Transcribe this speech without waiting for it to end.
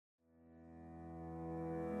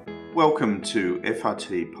Welcome to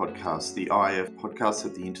FRT Podcast, the IIF podcast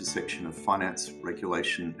at the intersection of finance,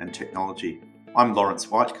 regulation and technology. I'm Lawrence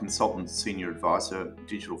White, Consultant Senior Advisor,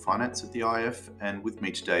 Digital Finance at the IIF, and with me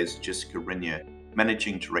today is Jessica Renier,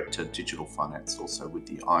 Managing Director, Digital Finance, also with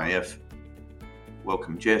the IIF.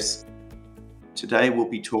 Welcome, Jess. Today we'll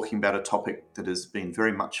be talking about a topic that has been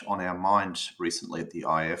very much on our mind recently at the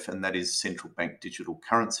IIF, and that is central bank digital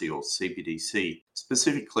currency, or CBDC.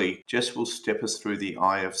 Specifically, Jess will step us through the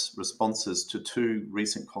IIF's responses to two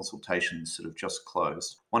recent consultations that have just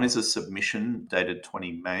closed. One is a submission dated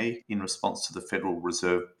 20 May in response to the Federal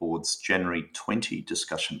Reserve Board's January 20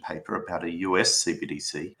 discussion paper about a US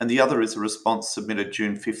CBDC, and the other is a response submitted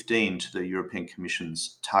June 15 to the European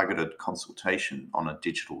Commission's targeted consultation on a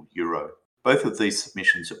digital euro. Both of these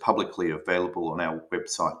submissions are publicly available on our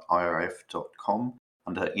website iif.com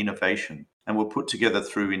under Innovation and were put together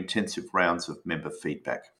through intensive rounds of member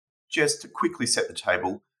feedback. Just to quickly set the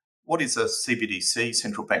table, what is a CBDC,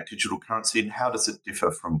 central bank digital currency, and how does it differ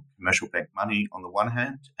from commercial bank money on the one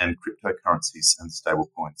hand and cryptocurrencies and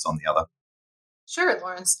stablecoins on the other? Sure,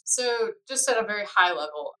 Lawrence. So, just at a very high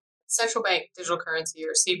level, central bank digital currency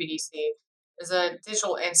or CBDC is a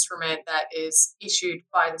digital instrument that is issued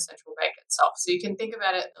by the central bank itself. So, you can think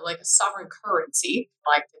about it like a sovereign currency,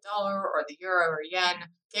 like the dollar or the euro or yen,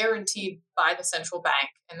 guaranteed by the central bank.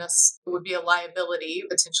 And this would be a liability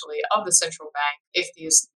potentially of the central bank if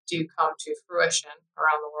these do come to fruition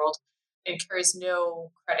around the world and carries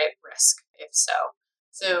no credit risk if so.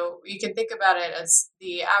 So you can think about it as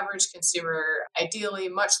the average consumer, ideally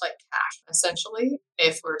much like cash, essentially,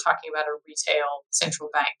 if we're talking about a retail central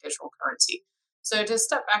bank digital currency. So to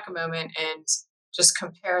step back a moment and just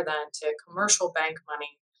compare then to commercial bank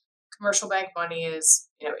money. Commercial bank money is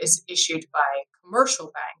issued by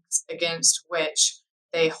commercial banks against which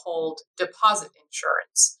they hold deposit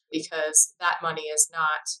insurance because that money is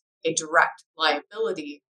not a direct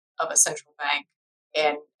liability of a central bank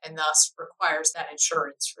and thus requires that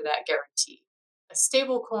insurance for that guarantee. A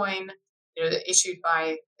stable coin, issued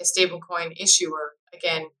by a stablecoin issuer,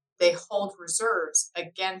 again, they hold reserves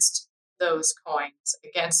against those coins,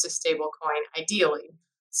 against a stable coin, ideally,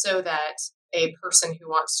 so that a person who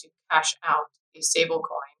wants to cash out a stable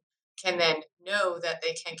coin can then know that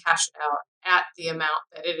they can cash it out at the amount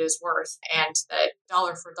that it is worth, and that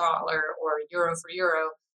dollar for dollar or euro for euro,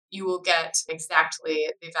 you will get exactly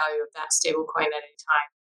the value of that stable coin at any time.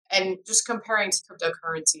 And just comparing to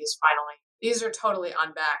cryptocurrencies, finally, these are totally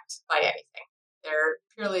unbacked by anything. They're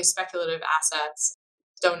purely speculative assets,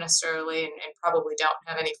 don't necessarily and probably don't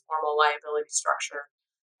have any formal liability structure,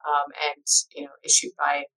 and issued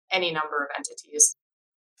by any number of entities.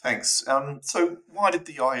 Thanks. So why did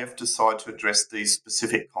the IIF decide to address these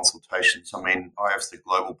specific consultations? I mean, IIF's a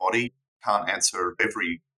global body, can't answer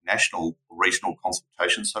every national or regional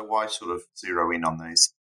consultation, so why sort of zero in on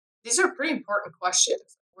these? These are pretty important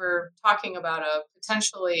questions. We're talking about a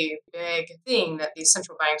potentially big thing that these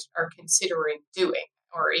central banks are considering doing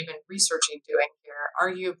or even researching doing here,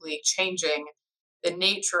 arguably changing the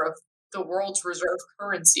nature of the world's reserve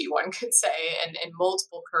currency, one could say, and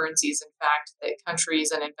multiple currencies, in fact, that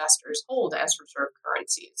countries and investors hold as reserve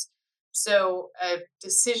currencies. So a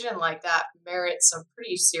decision like that merits some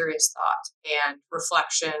pretty serious thought and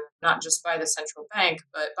reflection, not just by the central bank,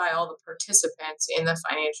 but by all the participants in the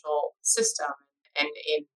financial system and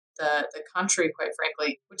in the country, quite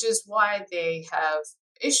frankly, which is why they have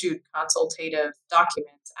issued consultative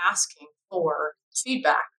documents asking for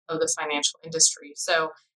feedback of the financial industry.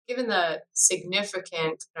 So given the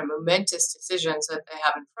significant and momentous decisions that they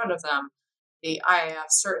have in front of them, the IIF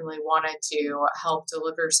certainly wanted to help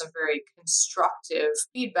deliver some very constructive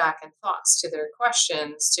feedback and thoughts to their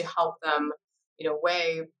questions to help them,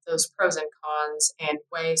 weigh those pros and cons and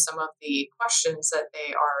weigh some of the questions that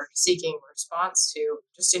they are seeking response to,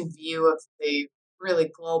 just in view of the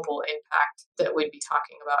really global impact that we'd be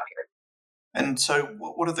talking about here. And so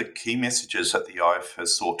what are the key messages that the IIF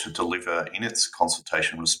has sought to deliver in its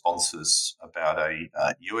consultation responses about a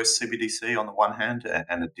US CBDC on the one hand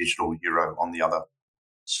and a digital euro on the other?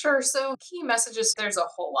 Sure. So, key messages, there's a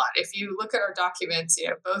whole lot. If you look at our documents,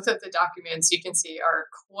 both of the documents you can see are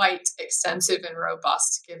quite extensive and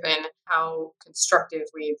robust given how constructive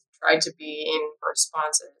we've tried to be in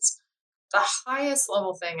responses. The highest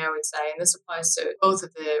level thing I would say, and this applies to both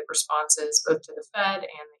of the responses, both to the Fed and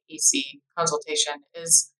the EC consultation,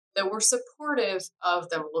 is that we're supportive of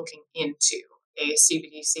them looking into a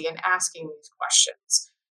CBDC and asking these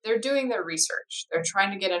questions. They're doing their research, they're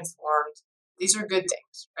trying to get informed. These are good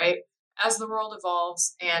things, right? As the world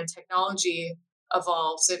evolves and technology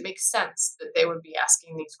evolves, it makes sense that they would be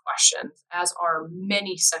asking these questions, as are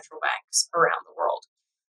many central banks around the world.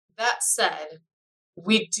 That That said,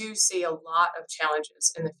 we do see a lot of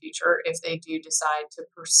challenges in the future if they do decide to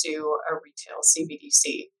pursue a retail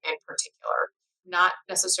CBDC in particular. Not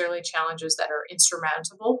necessarily challenges that are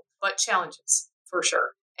insurmountable, but challenges for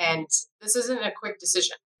sure. And this isn't a quick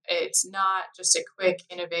decision. It's not just a quick,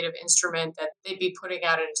 innovative instrument that they'd be putting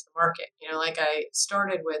out into the market. Like I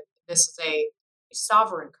started with, this is a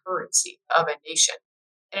sovereign currency of a nation.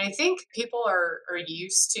 And I think people are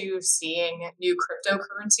used to seeing new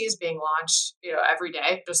cryptocurrencies being launched, every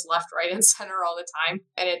day, just left, right, and center all the time.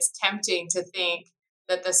 And it's tempting to think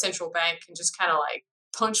that the central bank can just kind of like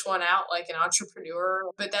punch one out like an entrepreneur.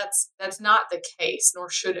 But that's not the case, nor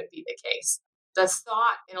should it be the case. The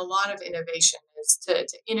thought in a lot of innovation is to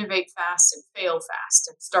innovate fast and fail fast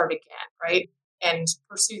and start again, right? And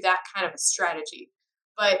pursue that kind of a strategy.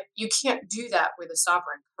 But you can't do that with a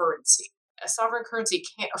sovereign currency. A sovereign currency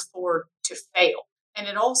can't afford to fail. And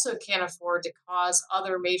it also can't afford to cause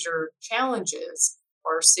other major challenges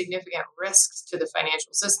or significant risks to the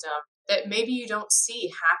financial system that maybe you don't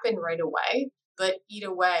see happen right away, but eat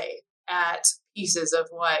away at pieces of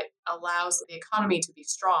what allows the economy to be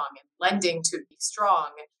strong and lending to be strong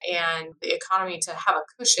and the economy to have a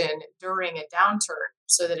cushion during a downturn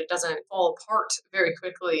so that it doesn't fall apart very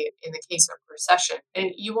quickly in the case of recession.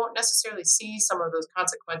 And you won't necessarily see some of those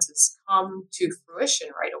consequences come to fruition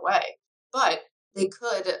right away, but they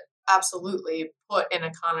could absolutely put an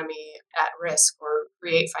economy at risk or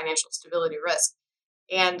create financial stability risk.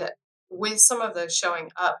 And with some of those showing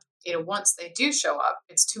up, once they do show up,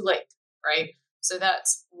 it's too late, right? So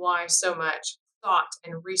that's why so much thought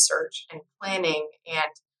and research and planning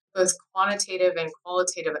and both quantitative and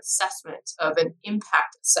qualitative assessment of an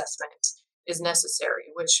impact assessment is necessary,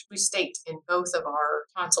 which we state in both of our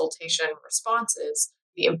consultation responses,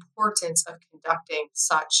 the importance of conducting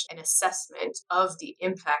such an assessment of the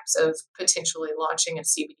impacts of potentially launching a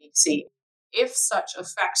CBDC. If such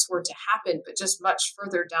effects were to happen, but just much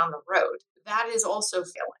further down the road, that is also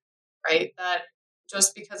failing, right? That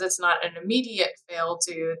just because it's not an immediate fail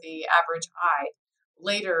to the average eye,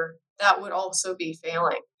 later that would also be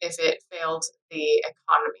failing if it failed the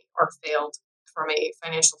economy or failed from a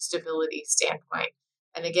financial stability standpoint.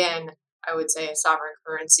 And again, I would say a sovereign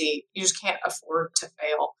currency, you just can't afford to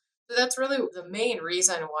fail. So that's really the main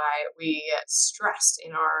reason why we stressed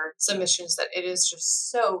in our submissions that it is just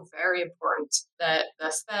so very important that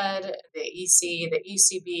the Fed, the EC, the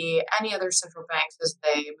ECB, any other central banks as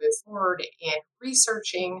they move forward in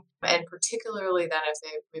researching, and particularly then if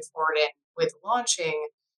they move forward in with launching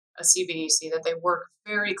a CBDC, that they work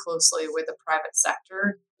very closely with the private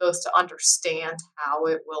sector, both to understand how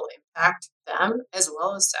it will impact them, as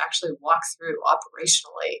well as to actually walk through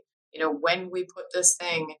operationally, when we put this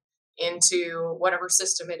thing into whatever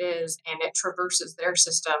system it is and it traverses their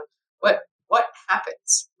system, what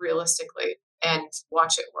happens realistically, and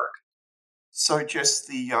watch it work. So, Jess,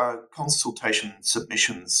 the consultation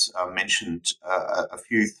submissions mentioned a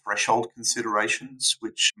few threshold considerations,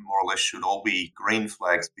 which more or less should all be green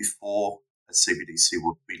flags before a CBDC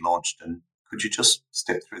will be launched. And could you just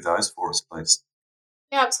step through those for us, please?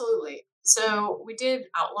 Yeah, absolutely. So we did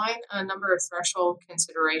outline a number of threshold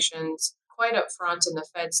considerations quite up front in the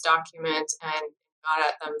Fed's document and got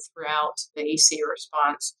at them throughout the EC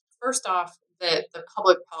response. First off, that the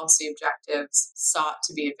public policy objectives sought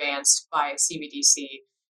to be advanced by a CBDC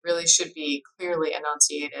really should be clearly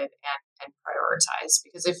enunciated and prioritized.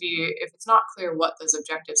 Because if it's not clear what those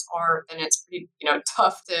objectives are, then it's pretty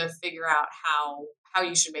tough to figure out how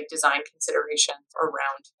you should make design considerations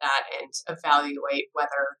around that and evaluate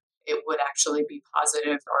whether it would actually be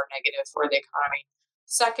positive or negative for the economy.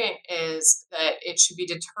 Second is that it should be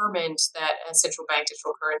determined that a central bank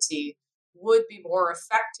digital currency would be more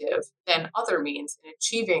effective than other means in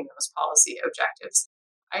achieving those policy objectives.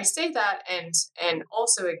 I say that and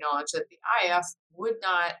also acknowledge that the IF would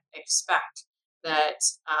not expect that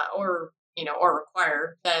or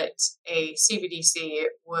require that a CBDC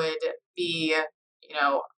would be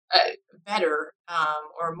better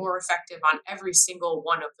or more effective on every single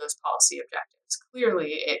one of those policy objectives.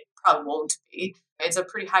 Clearly, it probably won't be. It's a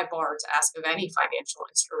pretty high bar to ask of any financial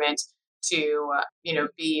instrument to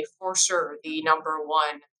be for sure the number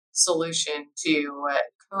one solution to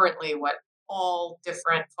currently what all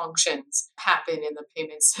different functions happen in the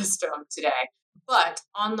payment system today. But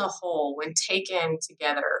on the whole, when taken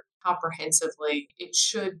together comprehensively, it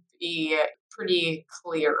should be pretty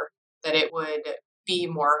clear that it would be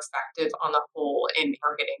more effective on the whole in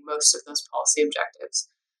targeting most of those policy objectives.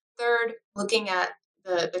 Third, looking at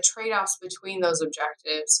the trade-offs between those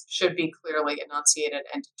objectives should be clearly enunciated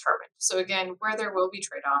and determined. So again, where there will be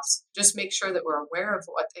trade-offs, just make sure that we're aware of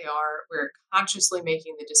what they are. We're consciously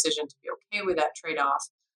making the decision to be okay with that trade-off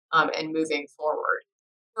and moving forward.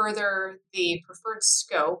 Further, the preferred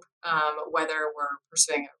scope, whether we're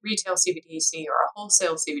pursuing a retail CBDC or a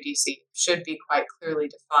wholesale CBDC, should be quite clearly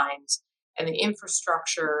defined. And the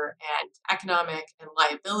infrastructure and economic and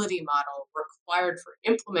liability model required for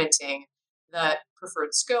implementing the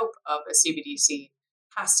preferred scope of a CBDC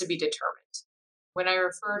has to be determined. When I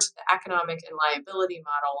refer to the economic and liability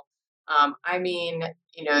model, I mean,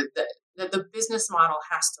 the business model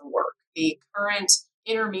has to work. The current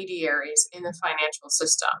intermediaries in the financial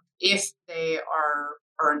system, if they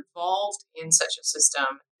are involved in such a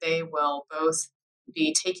system, they will both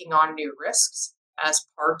be taking on new risks as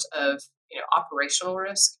part of operational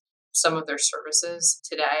risk. Some of their services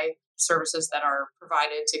today, services that are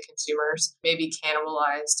provided to consumers, may be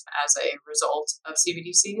cannibalized as a result of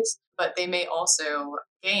CBDCs, but they may also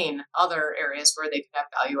gain other areas where they can have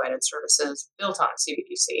value-added services built on a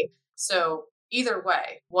CBDC. So either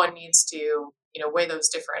way, one needs to weigh those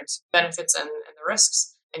different benefits and the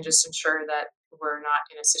risks, and just ensure that we're not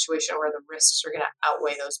in a situation where the risks are going to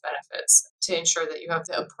outweigh those benefits, to ensure that you have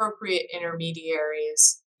the appropriate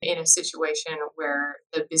intermediaries in a situation where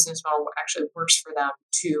the business model actually works for them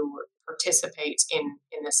to participate in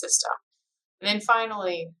the system. And then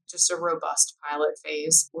finally, just a robust pilot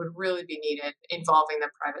phase would really be needed involving the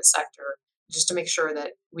private sector, just to make sure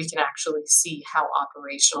that we can actually see how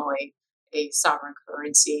operationally a sovereign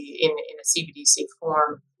currency in a CBDC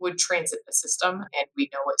form would transit the system, and we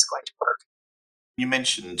know it's going to work. You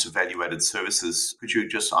mentioned value-added services. Could you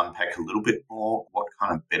just unpack a little bit more what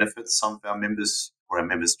kind of benefits some of our members or our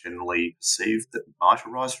members generally perceive that might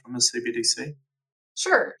arise from a CBDC?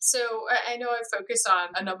 Sure. So I know I focused on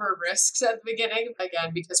a number of risks at the beginning,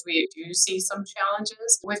 again, because we do see some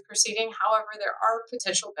challenges with proceeding. However, there are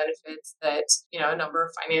potential benefits that, a number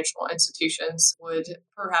of financial institutions would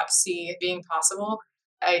perhaps see being possible.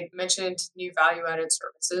 I mentioned new value-added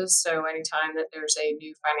services. So anytime that there's a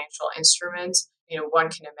new financial instrument, one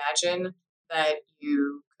can imagine that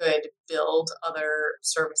you could build other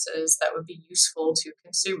services that would be useful to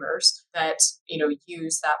consumers that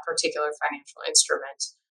use that particular financial instrument.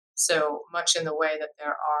 So much in the way that there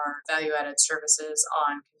are value-added services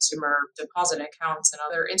on consumer deposit accounts and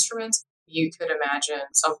other instruments, you could imagine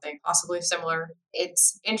something possibly similar.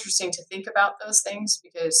 It's interesting to think about those things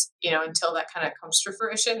because, until that kind of comes to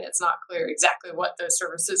fruition, it's not clear exactly what those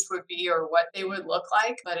services would be or what they would look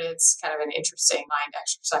like, but it's kind of an interesting mind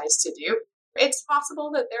exercise to do. It's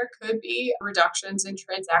possible that there could be reductions in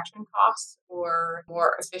transaction costs or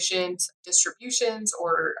more efficient distributions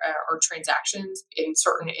or transactions in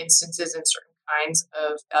certain instances in certain kinds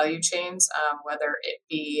of value chains, whether it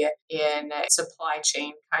be in supply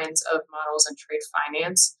chain kinds of models and trade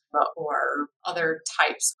finance or other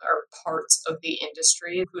types or parts of the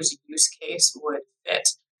industry whose use case would fit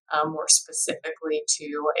more specifically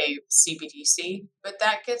to a CBDC. But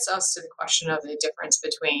that gets us to the question of the difference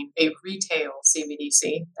between a retail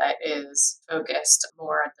CBDC that is focused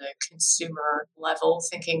more at the consumer level,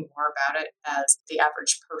 thinking more about it as the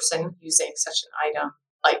average person using such an item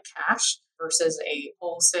like cash, versus a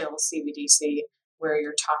wholesale CBDC where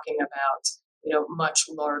you're talking about much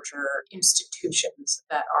larger institutions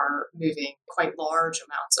that are moving quite large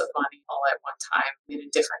amounts of money all at one time in a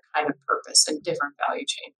different kind of purpose and different value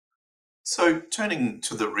chain. So turning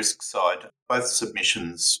to the risk side, both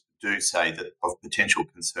submissions do say that of potential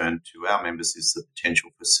concern to our members is the potential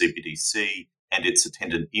for CBDC and its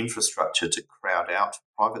attendant infrastructure to crowd out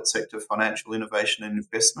private sector financial innovation and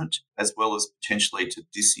investment, as well as potentially to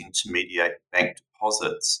disintermediate bank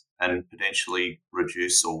deposits and potentially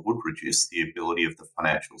reduce or would reduce the ability of the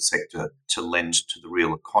financial sector to lend to the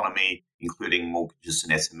real economy, including mortgages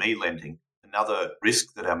and SME lending. Another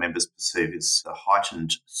risk that our members perceive is the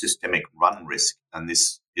heightened systemic run risk, and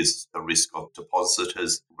this is the risk of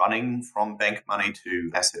depositors running from bank money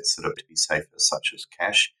to assets that are to be safer, such as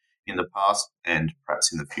cash in the past and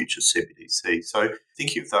perhaps in the future CBDC. So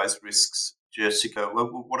thinking of those risks, Jessica,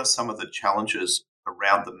 what are some of the challenges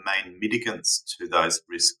around the main mitigants to those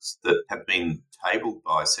risks that have been tabled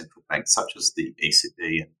by central banks such as the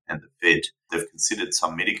ECB and the Fed? They've considered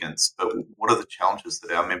some mitigants, but what are the challenges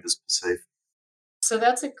that our members perceive? So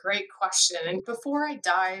that's a great question. And before I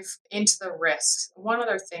dive into the risks, one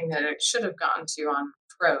other thing that I should have gotten to on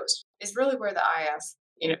pros is really where the IF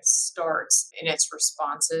starts in its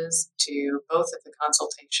responses to both of the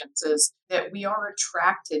consultations is that we are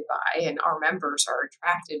attracted by, and our members are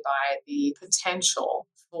attracted by, the potential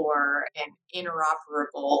for an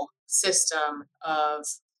interoperable system of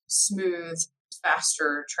smooth,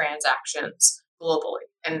 faster transactions globally.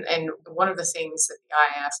 And one of the things that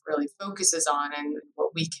the IF really focuses on, and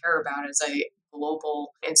what we care about as a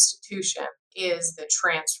global institution, is the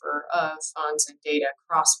transfer of funds and data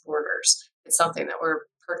cross borders. It's something that we're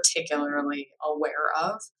particularly aware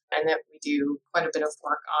of and that we do quite a bit of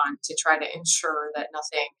work on to try to ensure that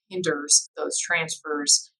nothing hinders those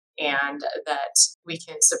transfers and that we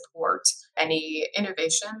can support any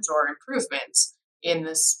innovations or improvements in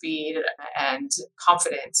the speed and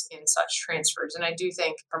confidence in such transfers. And I do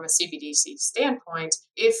think from a CBDC standpoint,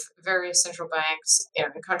 if various central banks in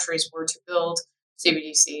countries were to build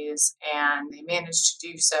CBDCs and they managed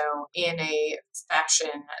to do so in a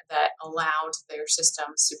fashion that allowed their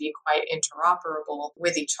systems to be quite interoperable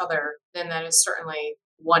with each other, then that is certainly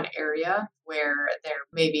one area where there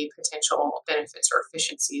may be potential benefits or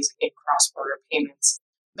efficiencies in cross-border payments.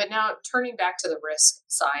 But now turning back to the risk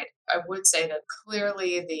side, I would say that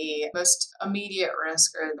clearly the most immediate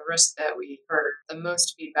risk, or the risk that we heard the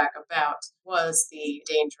most feedback about, was the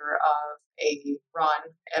danger of a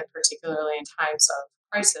run, and particularly in times of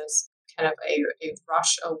crisis, kind of a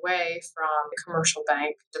rush away from commercial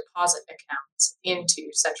bank deposit accounts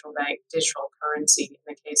into central bank digital currency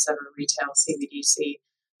in the case of a retail CBDC,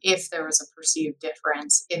 if there was a perceived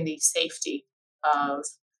difference in the safety of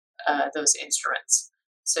those instruments.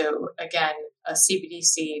 So again, a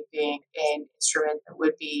CBDC being an instrument that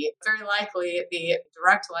would be very likely the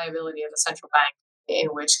direct liability of the central bank, in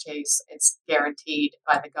which case it's guaranteed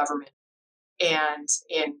by the government. And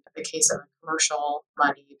in the case of a commercial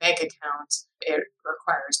money bank account, it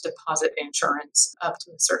requires deposit insurance up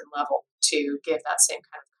to a certain level to give that same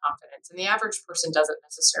kind of confidence. And the average person doesn't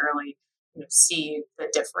necessarily see the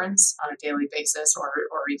difference on a daily basis or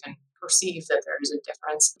even perceive that there is a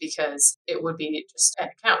difference, because it would be just an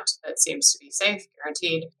account that seems to be safe,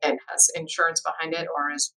 guaranteed, and has insurance behind it,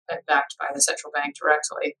 or is backed by the central bank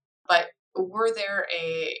directly. But were there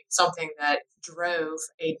something that drove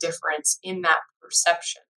a difference in that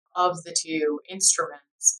perception of the two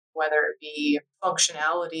instruments, whether it be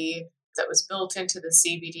functionality that was built into the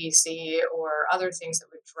CBDC or other things that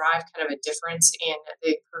would drive kind of a difference in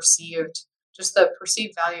the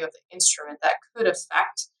perceived value of the instrument, that could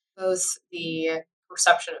affect both the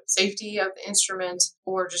perception of safety of the instrument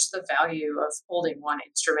or just the value of holding one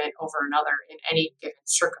instrument over another in any given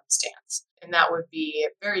circumstance. And that would be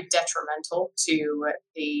very detrimental to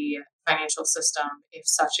the financial system if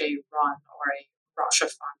such a run or a rush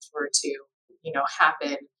of funds were to,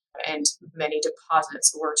 happen and many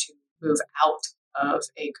deposits were to move out of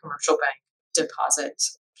a commercial bank deposit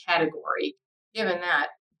category. Given that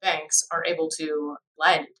banks are able to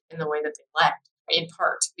lend in the way that they lend, in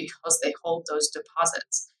part because they hold those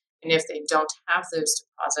deposits. And if they don't have those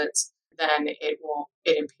deposits, then it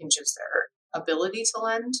impinges their ability to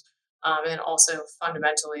lend, and also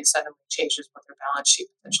fundamentally suddenly changes what their balance sheet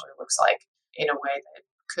potentially looks like in a way that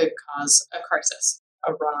could cause a crisis,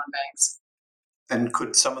 a run on banks. And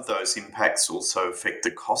could some of those impacts also affect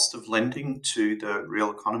the cost of lending to the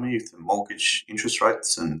real economy, the mortgage interest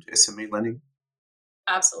rates and SME lending?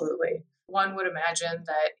 Absolutely. One would imagine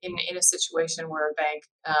that in a situation where a bank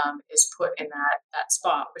is put in that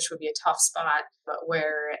spot, which would be a tough spot, but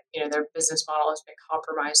where their business model has been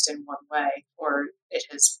compromised in one way, or it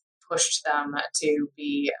has pushed them to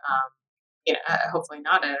be, hopefully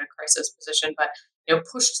not in a crisis position, but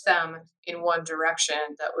pushed them in one direction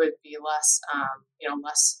that would be less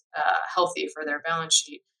healthy for their balance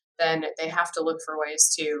sheet, then they have to look for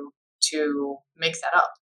ways to make that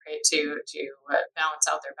up, right? To balance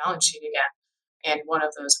out their balance sheet again. And one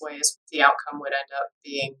of those ways, the outcome would end up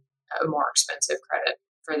being a more expensive credit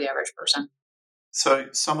for the average person. So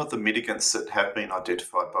some of the mitigants that have been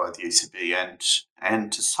identified by the ECB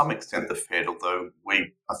and to some extent the Fed, although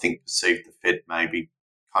I think perceive the Fed may be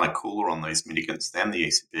kind of cooler on these mitigants than the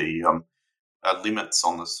ECB, limits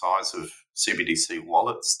on the size of CBDC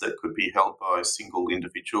wallets that could be held by single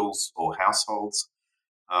individuals or households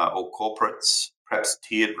or corporates, perhaps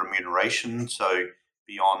tiered remuneration. So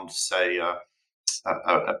beyond, say,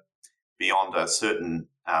 beyond a certain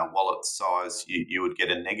wallet size, you would get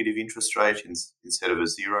a negative interest rate instead of a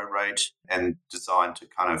zero rate, and designed to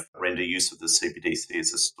kind of render use of the CBDC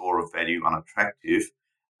as a store of value unattractive.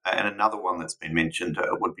 And another one that's been mentioned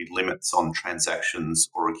would be limits on transactions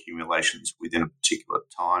or accumulations within a particular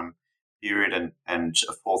time period. And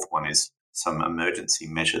a fourth one is some emergency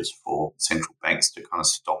measures for central banks to kind of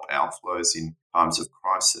stop outflows in times of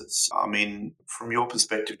crisis. I mean, from your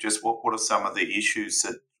perspective, just what are some of the issues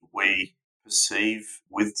that we perceive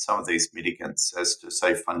with some of these mitigants as to,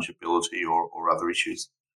 say, fungibility or other issues?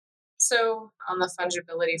 So, on the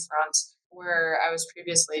fungibility front, where I was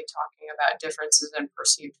previously talking about differences in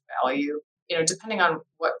perceived value, depending on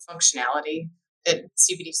what functionality that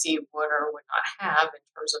CBDC would or would not have in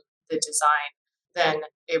terms of the design, then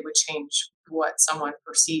it would change what someone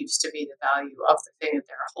perceives to be the value of the thing that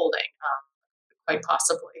they're holding, quite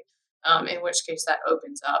possibly. In which case, that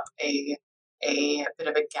opens up a bit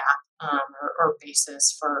of a gap or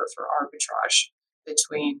basis for arbitrage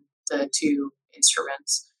between the two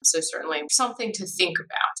instruments. So certainly something to think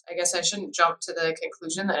about. I guess I shouldn't jump to the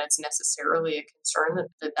conclusion that it's necessarily a concern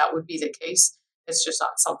that would be the case. It's just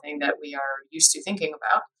not something that we are used to thinking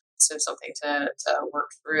about. So something to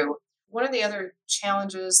work through. One of the other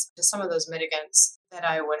challenges to some of those mitigants that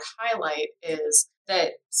I would highlight is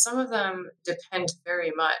that some of them depend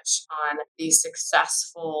very much on the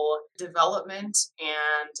successful development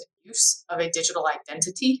and use of a digital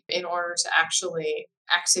identity in order to actually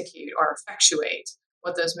execute or effectuate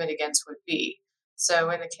what those mitigants would be. So,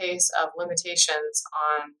 in the case of limitations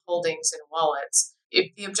on holdings in wallets,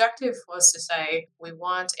 if the objective was to say we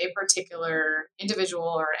want a particular individual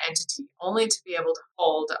or entity only to be able to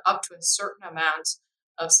hold up to a certain amount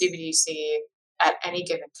of CBDC at any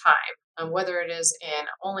given time, whether it is in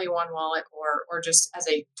only one wallet or just as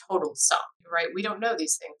a total sum, right? We don't know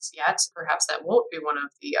these things yet. Perhaps that won't be one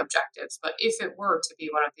of the objectives, but if it were to be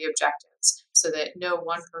one of the objectives, so that no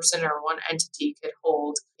one person or one entity could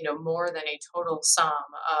hold, more than a total sum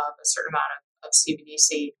of a certain amount of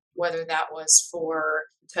CBDC, whether that was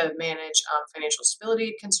to manage financial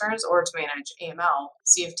stability concerns or to manage AML,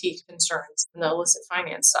 CFT concerns on the illicit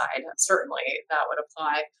finance side, certainly that would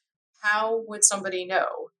apply. How would somebody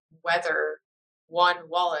know whether one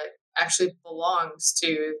wallet actually belongs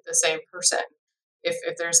to the same person?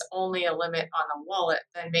 If there's only a limit on the wallet,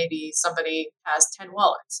 then maybe somebody has 10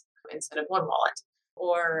 wallets instead of one wallet.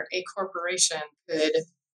 Or a corporation could,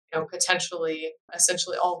 potentially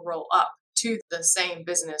essentially all roll up to the same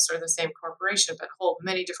business or the same corporation, but hold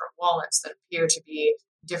many different wallets that appear to be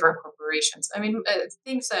different corporations. I mean,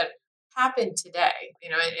 things that happen today,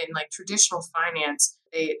 in like traditional finance,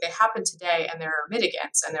 they happen today, and there are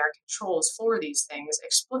mitigants and there are controls for these things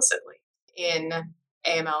explicitly in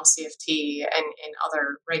AML, CFT, and in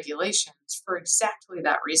other regulations for exactly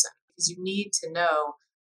that reason, because you need to know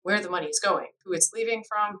where the money is going, who it's leaving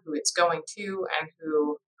from, who it's going to, and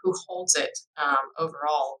who holds it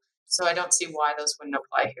overall. So I don't see why those wouldn't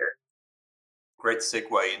apply here. Great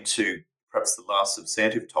segue into perhaps the last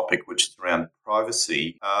substantive topic, which is around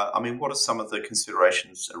privacy. I mean, what are some of the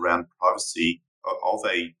considerations around privacy of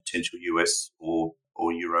a potential US or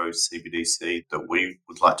Euro CBDC that we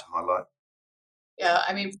would like to highlight? Yeah,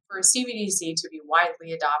 I mean, for a CBDC to be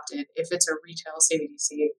widely adopted, if it's a retail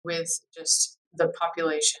CBDC with just the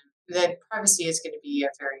population, then privacy is going to be a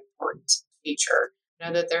very important feature. I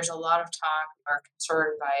know that there's a lot of talk or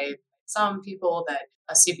concern by some people that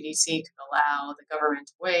a CBDC could allow the government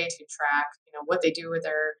a way to track, what they do with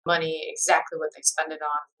their money, exactly what they spend it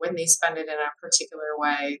on, when they spend it in a particular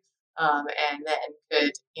way, and then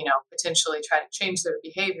could, potentially try to change their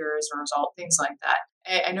behavior as a result, things like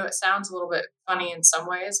that. I know it sounds a little bit funny in some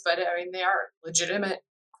ways, but I mean, they are legitimate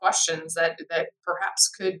questions that perhaps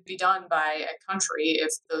could be done by a country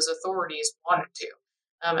if those authorities wanted to.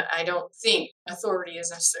 I don't think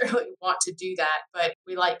authorities necessarily want to do that, but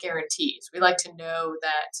we like guarantees. We like to know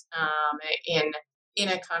that in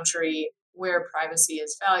a country where privacy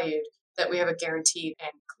is valued, that we have a guaranteed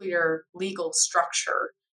and clear legal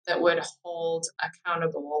structure that would hold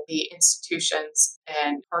accountable the institutions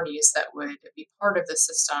and parties that would be part of the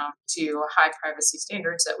system to high privacy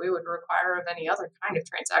standards that we would require of any other kind of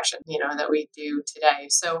transaction, that we do today.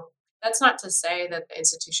 So that's not to say that the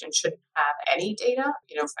institution shouldn't have any data.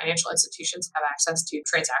 Financial institutions have access to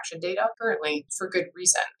transaction data currently for good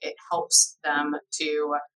reason. It helps them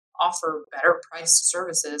to offer better priced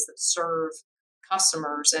services that serve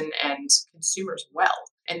customers and consumers well.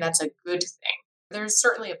 And that's a good thing. There's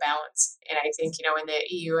certainly a balance. And I think, in the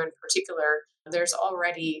EU in particular, there's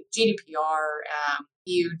already GDPR,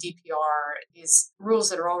 EU DPR, these rules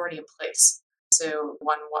that are already in place. So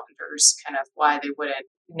one wonders kind of why they wouldn't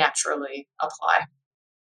naturally apply.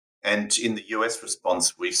 And in the US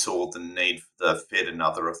response, we saw the need for the Fed and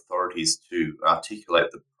other authorities to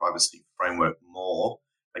articulate the privacy framework more.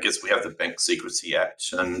 I guess we have the Bank Secrecy Act,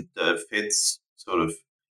 and the Fed's sort of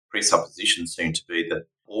presupposition seemed to be that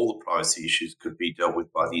all the privacy issues could be dealt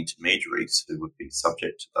with by the intermediaries who would be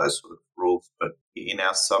subject to those sort of rules. But In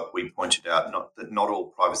our sub, we pointed out that not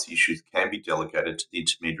all privacy issues can be delegated to the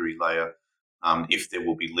intermediary layer. If there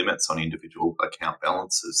will be limits on individual account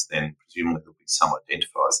balances, then presumably there'll be some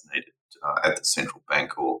identifiers needed at the central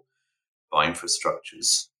bank or by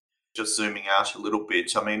infrastructures. Just zooming out a little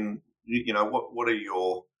bit, I mean, what are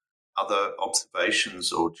your other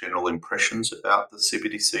observations or general impressions about the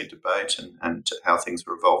CBDC debate and how things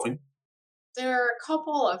are evolving? There are a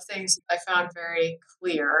couple of things I found very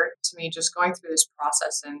clear to me just going through this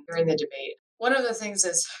process and during the debate. One of the things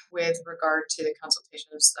is with regard to the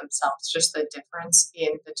consultations themselves, just the difference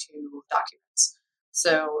in the two documents.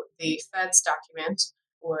 So the Fed's document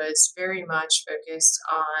was very much focused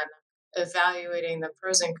on evaluating the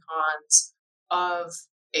pros and cons of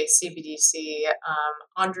a CBDC,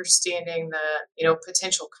 understanding the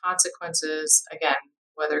potential consequences, again,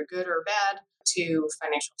 whether good or bad, to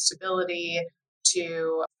financial stability,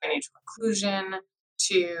 to financial inclusion,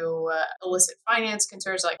 to illicit finance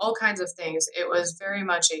concerns, like all kinds of things. It was very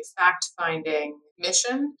much a fact-finding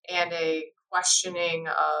mission and a questioning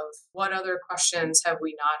of what other questions have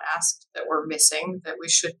we not asked that we're missing that we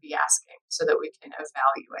should be asking so that we can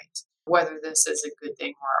evaluate whether this is a good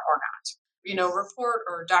thing or not. Report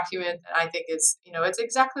or document that I think is, it's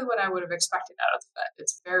exactly what I would have expected out of the Fed.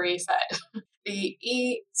 It's very Fed. The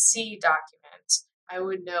EC document, I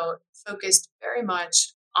would note, focused very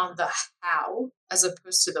much on the how as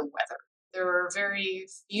opposed to the whether. There were very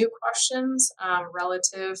few questions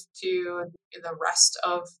relative to the rest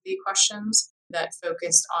of the questions that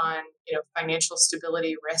focused on, financial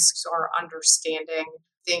stability risks or understanding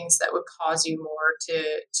things that would cause you more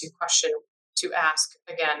to question, to ask,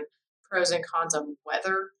 again, pros and cons on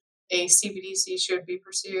whether a CBDC should be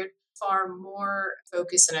pursued. Far more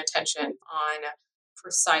focus and attention on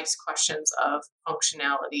precise questions of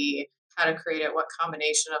functionality, how to create it, what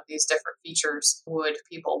combination of these different features would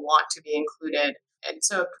people want to be included. And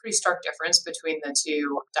so a pretty stark difference between the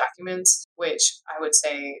two documents, which I would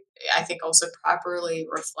say I think also properly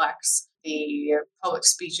reflects the public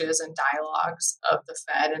speeches and dialogues of the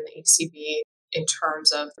Fed and the ECB in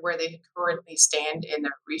terms of where they currently stand in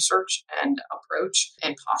their research and approach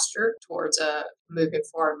and posture towards moving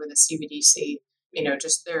forward with a CBDC.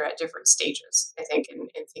 Just they're at different stages, I think, in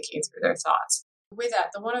thinking through their thoughts. With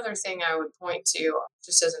that, the one other thing I would point to,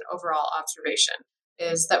 just as an overall observation,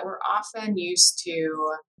 is that we're often used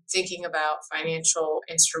to thinking about financial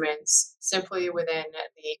instruments simply within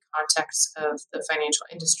the context of the financial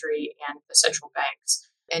industry and the central banks,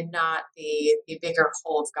 and not the bigger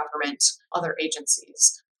whole of government, other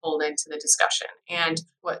agencies pulled into the discussion. And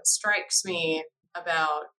what strikes me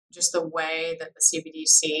about just the way that the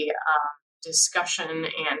CBDC discussion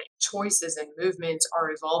and choices and movements are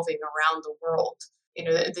evolving around the world.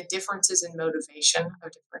 The differences in motivation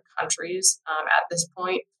of different countries at this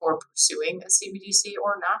point for pursuing a CBDC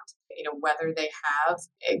or not, whether they have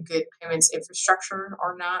a good payments infrastructure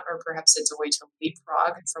or not, or perhaps it's a way to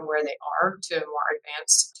leapfrog from where they are to a more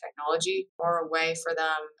advanced technology, or a way for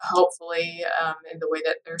them, hopefully, in the way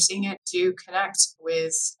that they're seeing it, to connect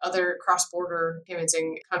with other cross-border payments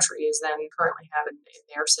in countries than currently have in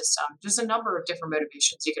their system. Just a number of different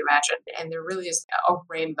motivations you can imagine. And there really is a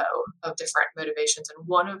rainbow of different motivations. And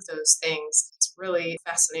one of those things that's really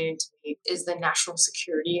fascinating to me is the national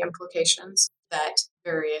security implications that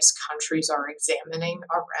various countries are examining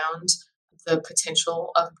around the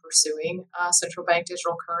potential of pursuing central bank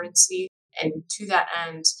digital currency. And to that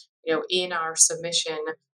end, in our submission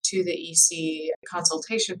to the EC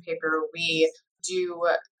consultation paper, we do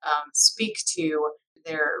speak to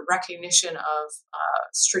their recognition of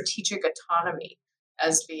strategic autonomy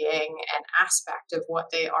as being an aspect of what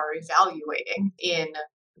they are evaluating in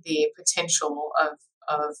the potential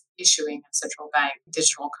of issuing a central bank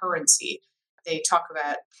digital currency. They talk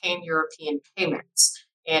about pan-European payments.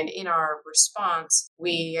 And in our response,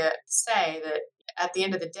 we say that at the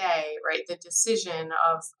end of the day, right, the decision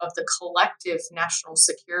of the collective national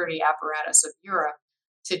security apparatus of Europe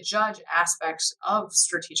to judge aspects of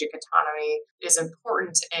strategic autonomy is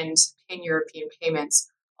important, and pan-European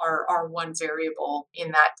payments are one variable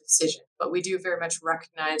in that decision. But we do very much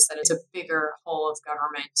recognize that it's a bigger whole of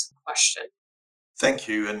government question. Thank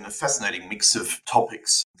you, and a fascinating mix of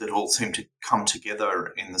topics that all seem to come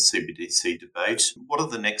together in the CBDC debate. What are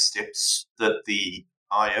the next steps that the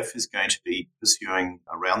IF is going to be pursuing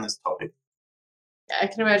around this topic? I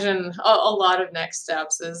can imagine a lot of next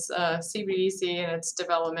steps as CBDC and its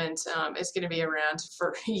development is going to be around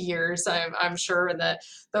for years, I'm sure, and that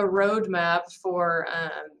the roadmap for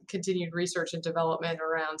continued research and development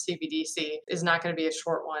around CBDC is not going to be a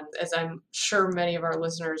short one, as I'm sure many of our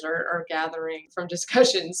listeners are gathering from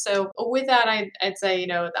discussions. So with that, I'd say,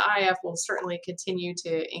 the IF will certainly continue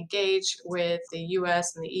to engage with the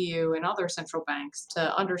US and the EU and other central banks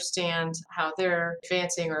to understand how they're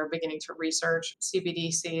advancing or beginning to research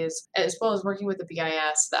CBDCs, as well as working with the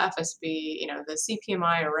BIS, the FSB, the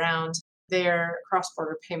CPMI around their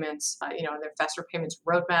cross-border payments, their faster payments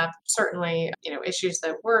roadmap. Certainly, issues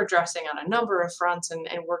that we're addressing on a number of fronts and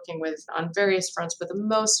working with on various fronts. But the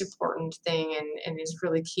most important thing and is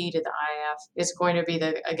really key to the IF is going to be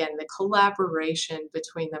the collaboration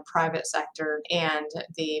between the private sector and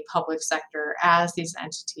the public sector as these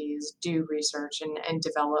entities do research and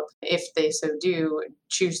develop, if they so do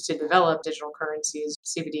choose to develop digital currencies,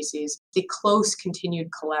 CBDCs, the close continued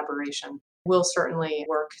collaboration. We'll certainly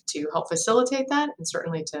work to help facilitate that and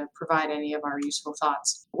certainly to provide any of our useful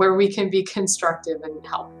thoughts where we can be constructive and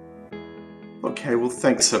help. Okay, well,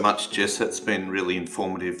 thanks so much, Jess. That's been really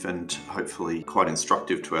informative and hopefully quite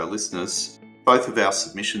instructive to our listeners. Both of our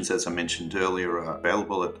submissions, as I mentioned earlier, are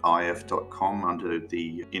available at if.com under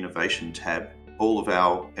the Innovation tab. All of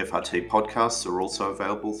our FRT podcasts are also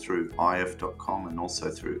available through if.com and also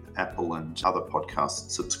through Apple and other podcast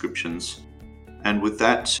subscriptions. And with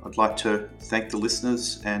that, I'd like to thank the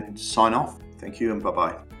listeners and sign off. Thank you and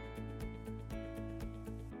bye-bye.